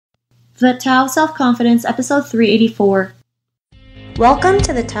The Tao of Self-Confidence, episode 384. Welcome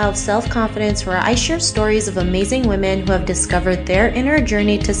to the Tao of Self-Confidence, where I share stories of amazing women who have discovered their inner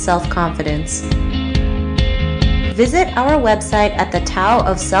journey to self-confidence. Visit our website at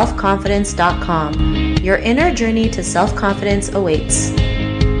thetaoofselfconfidence.com. Your inner journey to self-confidence awaits.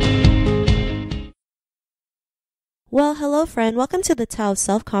 Well, hello friend. Welcome to the Tao of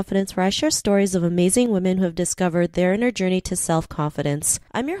Self-Confidence, where I share stories of amazing women who have discovered their inner journey to self-confidence.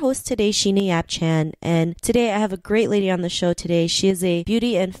 I'm your host today, Sheena Yap Chan, and today I have a great lady on the show today. She is a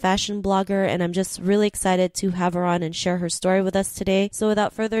beauty and fashion blogger, and I'm just really excited to have her on and share her story with us today. So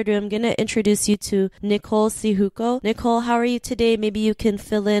without further ado, I'm going to introduce you to Nicole Syjuco. Nicole, how are you today? Maybe you can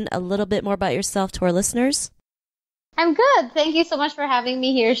fill in a little bit more about yourself to our listeners. I'm good. Thank you so much for having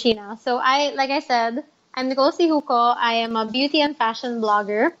me here, Sheena. So like I said, I'm Nicole Syjuco. I am a beauty and fashion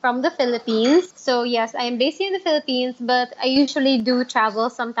blogger from the Philippines. So yes, I am based here in the Philippines, but I usually do travel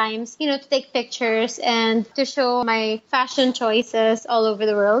sometimes, to take pictures and to show my fashion choices all over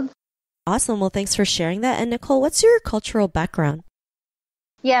the world. Awesome. Well, thanks for sharing that. And Nicole, what's your cultural background?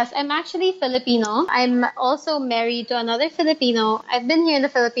 Yes, I'm actually Filipino. I'm also married to another Filipino. I've been here in the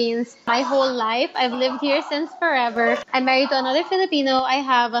Philippines my whole life. I've lived here since forever. I'm married to another Filipino. I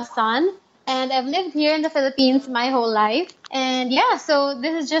have a son. And I've lived here in the Philippines my whole life. And yeah, so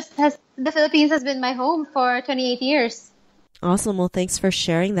the Philippines has been my home for 28 years. Awesome. Well, thanks for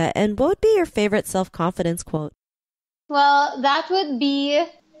sharing that. And what would be your favorite self-confidence quote? Well, that would be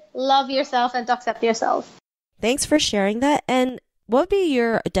love yourself and to accept yourself. Thanks for sharing that. And what would be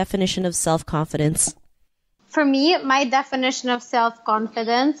your definition of self-confidence? For me, my definition of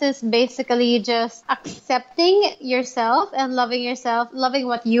self-confidence is basically just accepting yourself and loving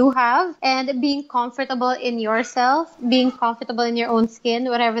what you have, and being comfortable in yourself, being comfortable in your own skin,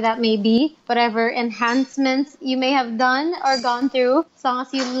 whatever that may be, whatever enhancements you may have done or gone through, as long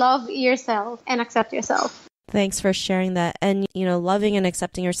as you love yourself and accept yourself. Thanks for sharing that. And, loving and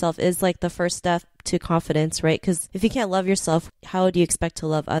accepting yourself is like the first step to confidence, right? Because if you can't love yourself, how do you expect to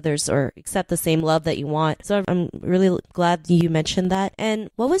love others or accept the same love that you want? So I'm really glad you mentioned that. And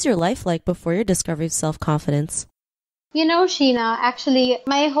what was your life like before your discovery of self-confidence? Sheena, actually,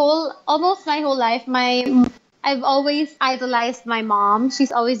 almost my whole life, I've always idolized my mom.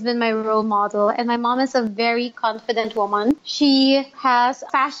 She's always been my role model. And my mom is a very confident woman. She has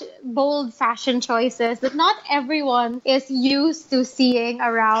bold fashion choices that not everyone is used to seeing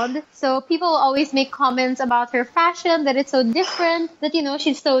around. So people always make comments about her fashion, that it's so different, that,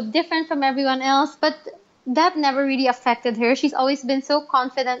 she's so different from everyone else. But that never really affected her. She's always been so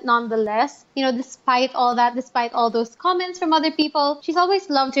confident nonetheless. Despite all that, despite all those comments from other people, she's always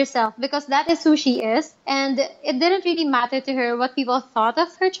loved herself because that is who she is. And it didn't really matter to her what people thought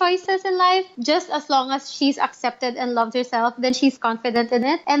of her choices in life. Just as long as she's accepted and loved herself, then she's confident in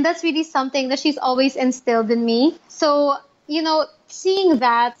it. And that's really something that she's always instilled in me. So, seeing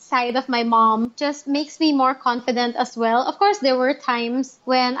that side of my mom just makes me more confident as well. Of course, there were times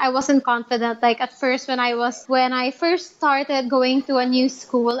when I wasn't confident. Like at first, when I first started going to a new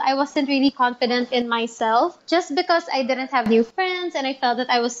school, I wasn't really confident in myself just because I didn't have new friends and I felt that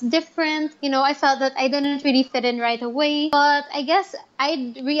I was different. I felt that I didn't really fit in right away. But I guess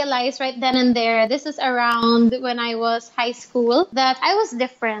I realized right then and there, this is around when I was high school, that I was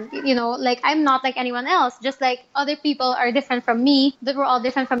different. Like I'm not like anyone else, just like other people are different from me, that we're all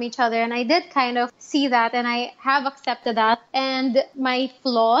different from each other. And I did kind of see that, and I have accepted that and my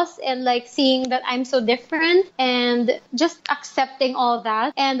flaws, and like seeing that I'm so different and just accepting all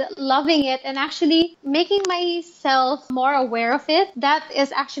that and loving it and actually making myself more aware of it. That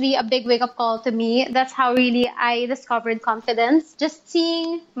is actually a big wake up call to me. That's how really I discovered confidence, just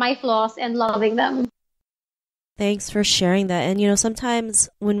seeing my flaws and loving them. Thanks for sharing that. And, sometimes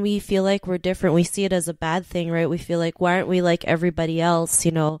when we feel like we're different, we see it as a bad thing, right? We feel like, why aren't we like everybody else?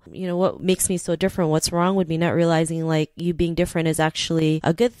 What makes me so different? What's wrong with me? Not realizing like you being different is actually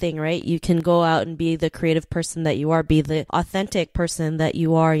a good thing, right? You can go out and be the creative person that you are, be the authentic person that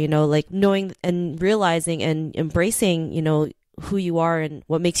you are, like knowing and realizing and embracing, who you are and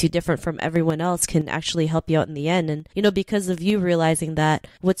what makes you different from everyone else can actually help you out in the end. And, because of you realizing that,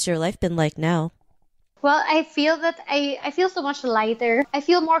 what's your life been like now? Well, I feel that I feel so much lighter. I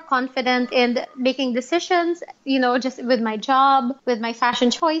feel more confident in making decisions, just with my job, with my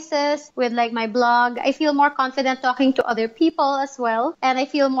fashion choices, with like my blog. I feel more confident talking to other people as well. And I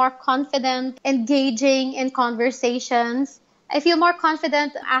feel more confident engaging in conversations. I feel more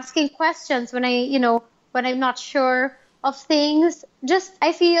confident asking questions when when I'm not sure of things.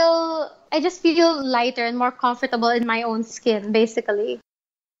 I just feel lighter and more comfortable in my own skin, basically.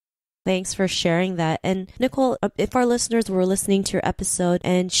 Thanks for sharing that. And Nicole, if our listeners were listening to your episode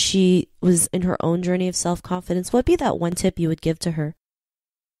and she was in her own journey of self-confidence, what would be that one tip you would give to her?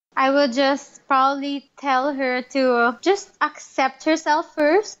 I would just probably tell her to just accept herself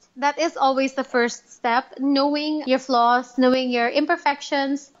first. That is always the first step. Knowing your flaws, knowing your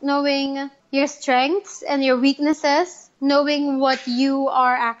imperfections, knowing your strengths and your weaknesses, knowing what you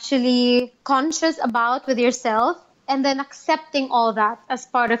are actually conscious about with yourself, and then accepting all that as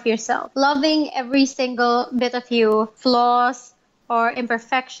part of yourself. Loving every single bit of you, flaws or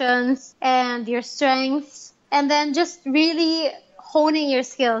imperfections and your strengths, and then just really honing your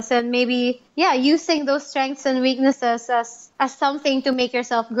skills and maybe, using those strengths and weaknesses as something to make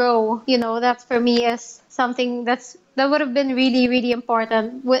yourself grow. That for me is something that would have been really, really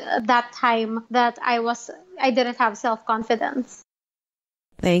important with that time that I didn't have self-confidence.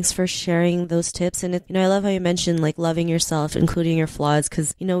 Thanks for sharing those tips. And, I love how you mentioned like loving yourself, including your flaws,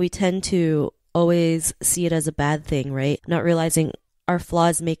 because, we tend to always see it as a bad thing, right? Not realizing our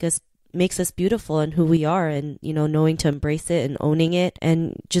flaws makes us beautiful and who we are, and, knowing to embrace it and owning it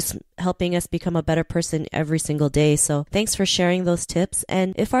and just helping us become a better person every single day. So thanks for sharing those tips.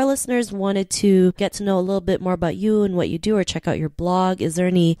 And if our listeners wanted to get to know a little bit more about you and what you do or check out your blog, is there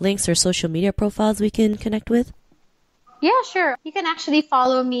any links or social media profiles we can connect with? Yeah, sure. You can actually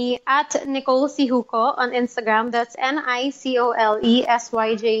follow me at Nicole Syjuco on Instagram. That's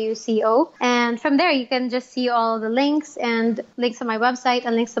NicoleSyjuco. And from there, you can just see all the links and links to my website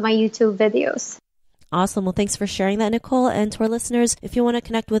and links to my YouTube videos. Awesome. Well, thanks for sharing that, Nicole. And to our listeners, if you want to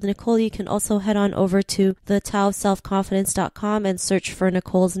connect with Nicole, you can also head on over to thetaoofselfconfidence.com and search for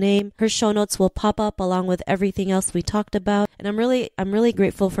Nicole's name. Her show notes will pop up along with everything else we talked about. And I'm really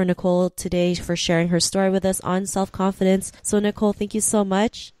grateful for Nicole today for sharing her story with us on self-confidence. So Nicole, thank you so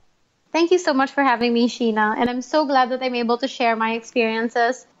much. Thank you so much for having me, Sheena. And I'm so glad that I'm able to share my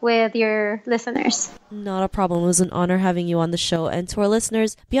experiences with your listeners. Not a problem. It was an honor having you on the show. And to our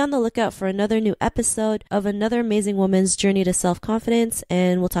listeners, be on the lookout for another new episode of another amazing woman's journey to self-confidence.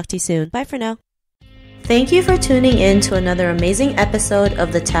 And we'll talk to you soon. Bye for now. Thank you for tuning in to another amazing episode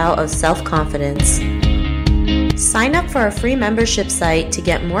of the Tao of Self-Confidence. Sign up for our free membership site to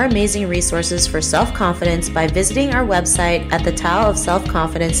get more amazing resources for self-confidence by visiting our website at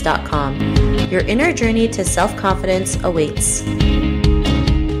thetaoofselfconfidence.com. Your inner journey to self-confidence awaits.